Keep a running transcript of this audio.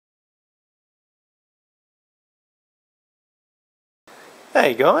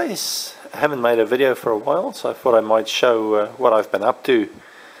Hey guys, I haven't made a video for a while, so I thought I might show what I've been up to.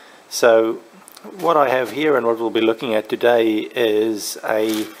 So what I have here and what we'll be looking at today is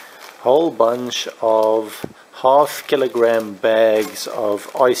a whole bunch of half-kilogram bags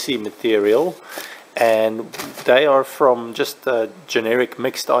of icy material, and they are from just generic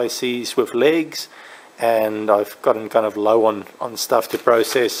mixed ICs with legs, and I've gotten kind of low on stuff to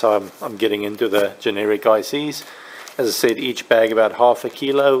process, so I'm getting into the generic ICs. As I said, each bag about half a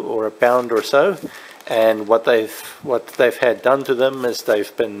kilo or a pound or so, and what they've had done to them is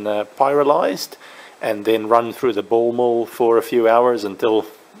they've been pyrolyzed and then run through the ball mill for a few hours until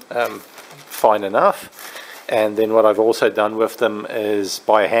fine enough. And then what I've also done with them is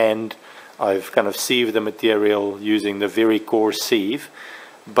by hand I've kind of sieved the material using the very coarse sieve,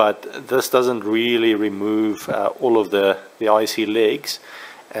 but this doesn't really remove all of the icy legs.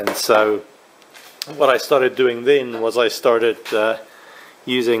 And so what I started doing then was I started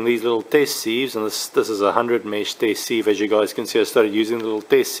using these little test sieves, and this is a 100 mesh test sieve. As you guys can see, I started using little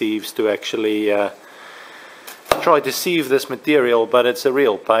test sieves to actually try to sieve this material, but it's a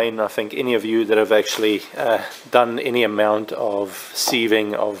real pain. I think any of you that have actually done any amount of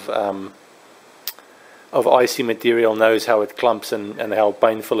sieving of icy material knows how it clumps and how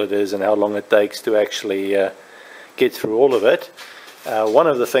painful it is and how long it takes to actually get through all of it. One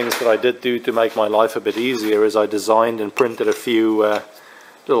of the things that I did do to make my life a bit easier is I designed and printed a few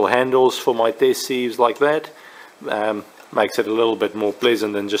little handles for my test sieves like that. Makes it a little bit more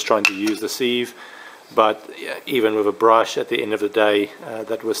pleasant than just trying to use the sieve, but even with a brush at the end of the day,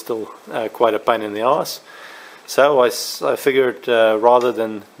 that was still quite a pain in the ass. So I figured rather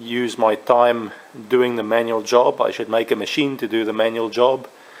than use my time doing the manual job, I should make a machine to do the manual job,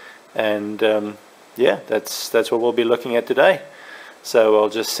 and yeah, that's what we'll be looking at today. So I'll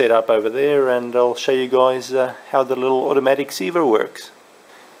just set up over there and I'll show you guys how the little automatic siever works.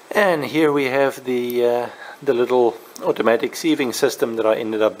 And here we have the little automatic sieving system that I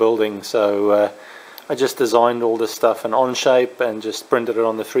ended up building. So I just designed all this stuff in Onshape and just printed it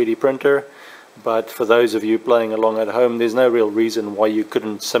on the 3D printer. But for those of you playing along at home, there's no real reason why you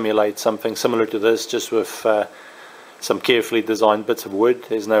couldn't simulate something similar to this just with some carefully designed bits of wood.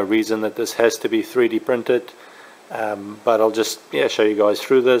 There's no reason that this has to be 3D printed. But I'll just show you guys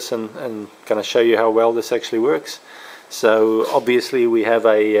through this and kind of show you how well this actually works. So obviously we have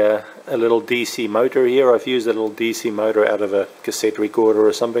a little DC motor here. I've used a little DC motor out of a cassette recorder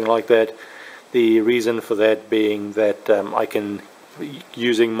or something like that. The reason for that being that I can,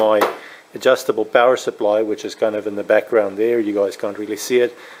 using my adjustable power supply, which is kind of in the background there, you guys can't really see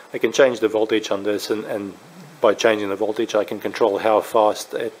it, I can change the voltage on this, and by changing the voltage I can control how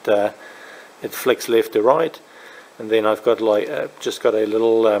fast it flicks left to right. And then I've got just got a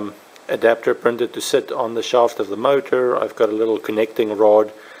little adapter printed to sit on the shaft of the motor. I've got a little connecting rod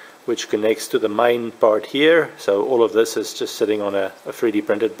which connects to the main part here. So all of this is just sitting on a 3D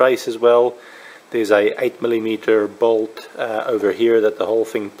printed base as well. There's a 8mm bolt over here that the whole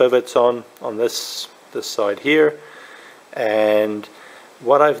thing pivots on this side here. And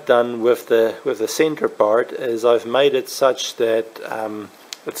what I've done with the center part is I've made it such that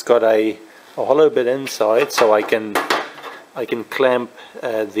it's got a hollow bit inside, so I can clamp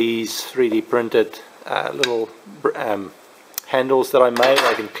these 3D printed little handles that I made.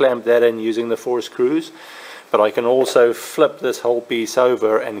 I can clamp that in using the 4 screws, but I can also flip this whole piece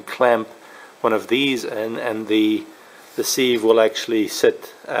over and clamp one of these in, and the sieve will actually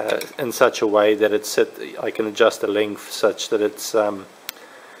sit in such a way that I can adjust the length such that it's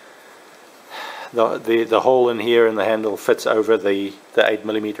the hole in here and the handle fits over the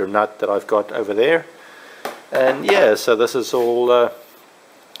 8mm nut that I've got over there. And yeah, so this is all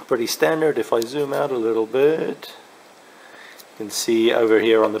pretty standard. If I zoom out a little bit, you can see over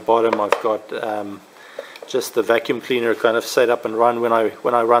here on the bottom I've got just the vacuum cleaner kind of set up and run. When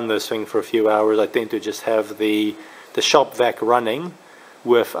I run this thing for a few hours, I tend to just have the shop vac running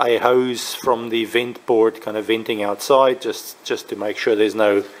with a hose from the vent port kind of venting outside, just to make sure there's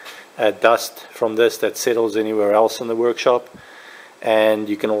no dust from this that settles anywhere else in the workshop. And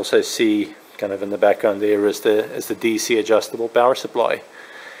you can also see kind of in the background there is the DC adjustable power supply.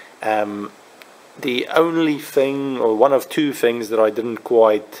 The only thing, or one of two things, that I didn't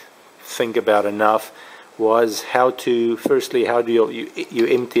quite think about enough was firstly how do you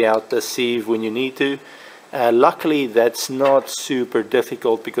empty out the sieve when you need to. Luckily that's not super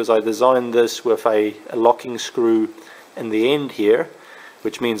difficult, because I designed this with a locking screw in the end here,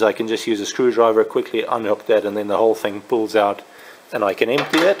 which means I can just use a screwdriver, quickly unhook that, and then the whole thing pulls out and I can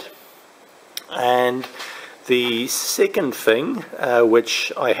empty it. And the second thing,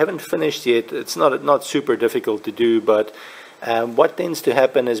 which I haven't finished yet, it's not super difficult to do, but What tends to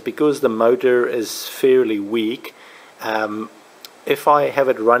happen is, because the motor is fairly weak, if I have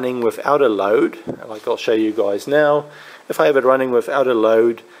it running without a load, like I'll show you guys now, if I have it running without a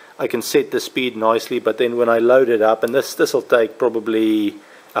load, I can set the speed nicely, but then when I load it up, and this will take probably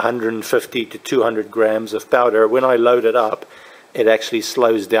 150 to 200 grams of powder, when I load it up, it actually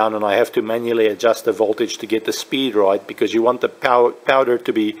slows down, and I have to manually adjust the voltage to get the speed right, because you want the powder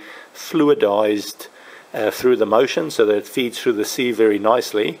to be fluidized through the motion so that it feeds through the sieve very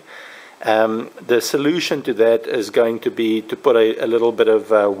nicely. The solution to that is going to be to put a little bit of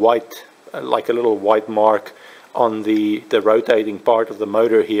white, like a little white mark on the rotating part of the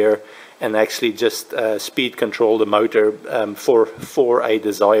motor here, and actually just speed control the motor for a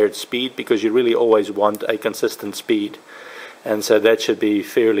desired speed, because you really always want a consistent speed. And so that should be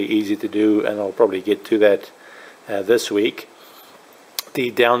fairly easy to do, and I'll probably get to that this week. The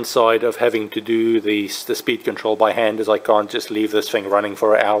downside of having to do the speed control by hand is I can't just leave this thing running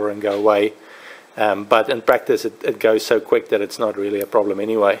for an hour and go away. But in practice it goes so quick that it's not really a problem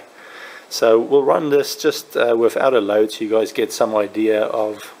anyway. So we'll run this just without a load, so you guys get some idea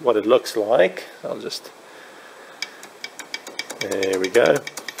of what it looks like. I'll just, there we go.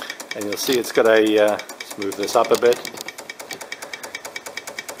 And you'll see it's got a, let's move this up a bit.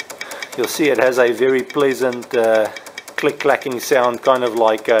 You'll see it has a very pleasant click-clacking sound, kind of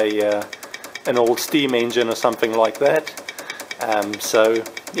like an old steam engine or something like that. So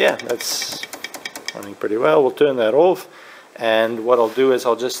yeah, that's running pretty well. We'll turn that off, and what I'll do is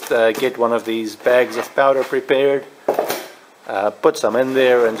I'll just get one of these bags of powder prepared, put some in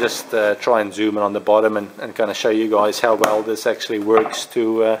there, and just try and zoom in on the bottom and kind of show you guys how well this actually works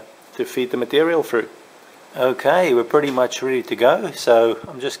to feed the material through. Okay, we're pretty much ready to go, so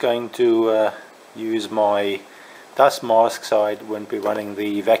I'm just going to use my dust mask so I won't be running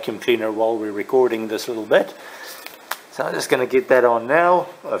the vacuum cleaner while we're recording this little bit. So I'm just going to get that on now.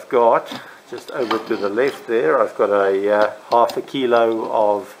 I've got, just over to the left there, I've got a half a kilo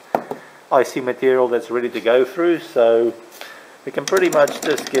of icy material that's ready to go through, so we can pretty much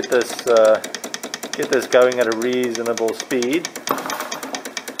just get this going at a reasonable speed.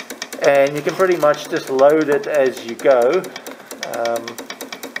 And you can pretty much just load it as you go.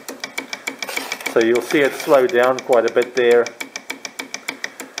 So you'll see it slow down quite a bit there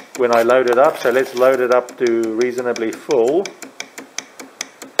when I load it up. So let's load it up to reasonably full.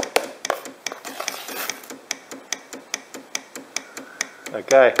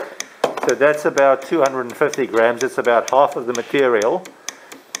 Okay, so that's about 250 grams. It's about half of the material.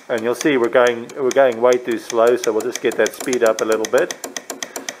 And you'll see we're going way too slow, so we'll just get that speed up a little bit.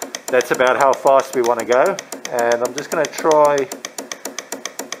 That's about how fast we want to go, and I'm just going to try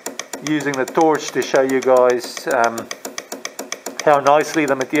using the torch to show you guys how nicely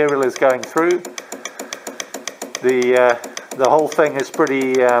the material is going through. The whole thing is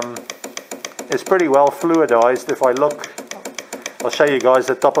pretty well fluidized. If I look, I'll show you guys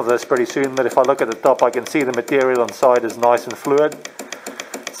the top of this pretty soon, but if I look at the top, I can see the material inside is nice and fluid.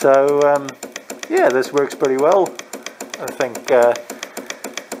 So yeah, this works pretty well. I think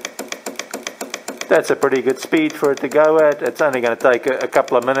that's a pretty good speed for it to go at. It's only going to take a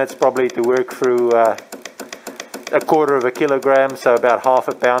couple of minutes probably to work through a quarter of a kilogram, so about half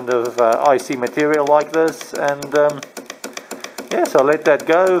a pound of icy material like this. And yeah, so I'll let that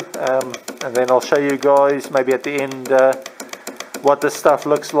go, and then I'll show you guys maybe at the end what this stuff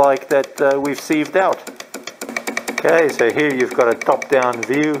looks like that we've sieved out. Okay, so here you've got a top-down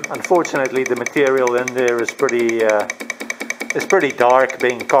view. Unfortunately, the material in there is pretty dark,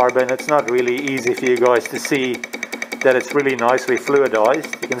 being carbon. It's not really easy for you guys to see that it's really nicely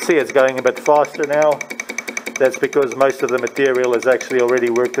fluidized. You can see it's going a bit faster now. That's because most of the material has actually already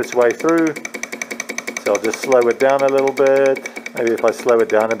worked its way through. So I'll just slow it down a little bit. Maybe if I slow it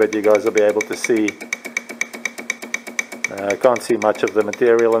down a bit, you guys will be able to see. I can't see much of the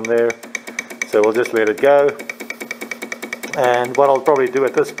material in there, so we'll just let it go. And what I'll probably do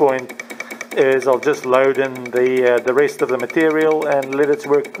at this point is I'll just load in the rest of the material and let it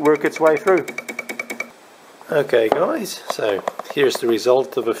work its way through. Okay guys, so here's the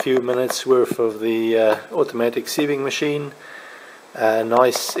result of a few minutes worth of the automatic sieving machine.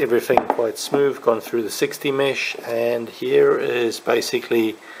 Nice, everything quite smooth, gone through the 60 mesh, and here is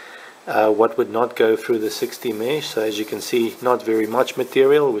basically what would not go through the 60 mesh. So as you can see, not very much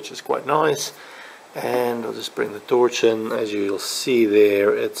material, which is quite nice. And I'll just bring the torch in. As you'll see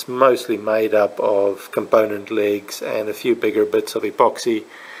there, it's mostly made up of component legs and a few bigger bits of epoxy,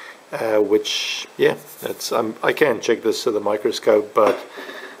 which, yeah, that's I can check this to the microscope, but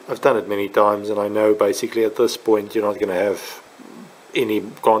I've done it many times, and I know basically at this point you're not going to have any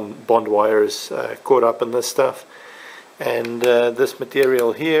bond wires caught up in this stuff. and this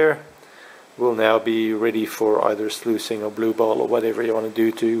material here will now be ready for either sluicing or blue ball or whatever you want to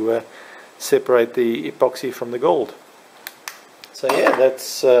do to separate the epoxy from the gold. So yeah,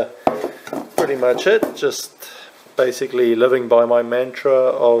 that's pretty much it. Just basically living by my mantra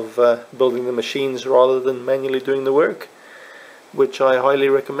of building the machines rather than manually doing the work, which I highly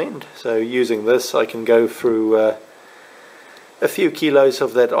recommend. So using this, I can go through a few kilos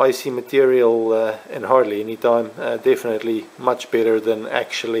of that icy material in hardly any time. Definitely much better than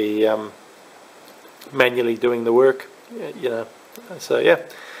actually manually doing the work, you know. So yeah,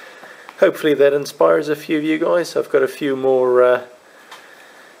 hopefully that inspires a few of you guys. I've got a few more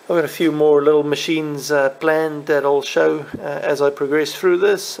little machines planned that I'll show as I progress through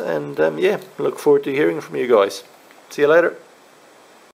this, and yeah, look forward to hearing from you guys. See you later.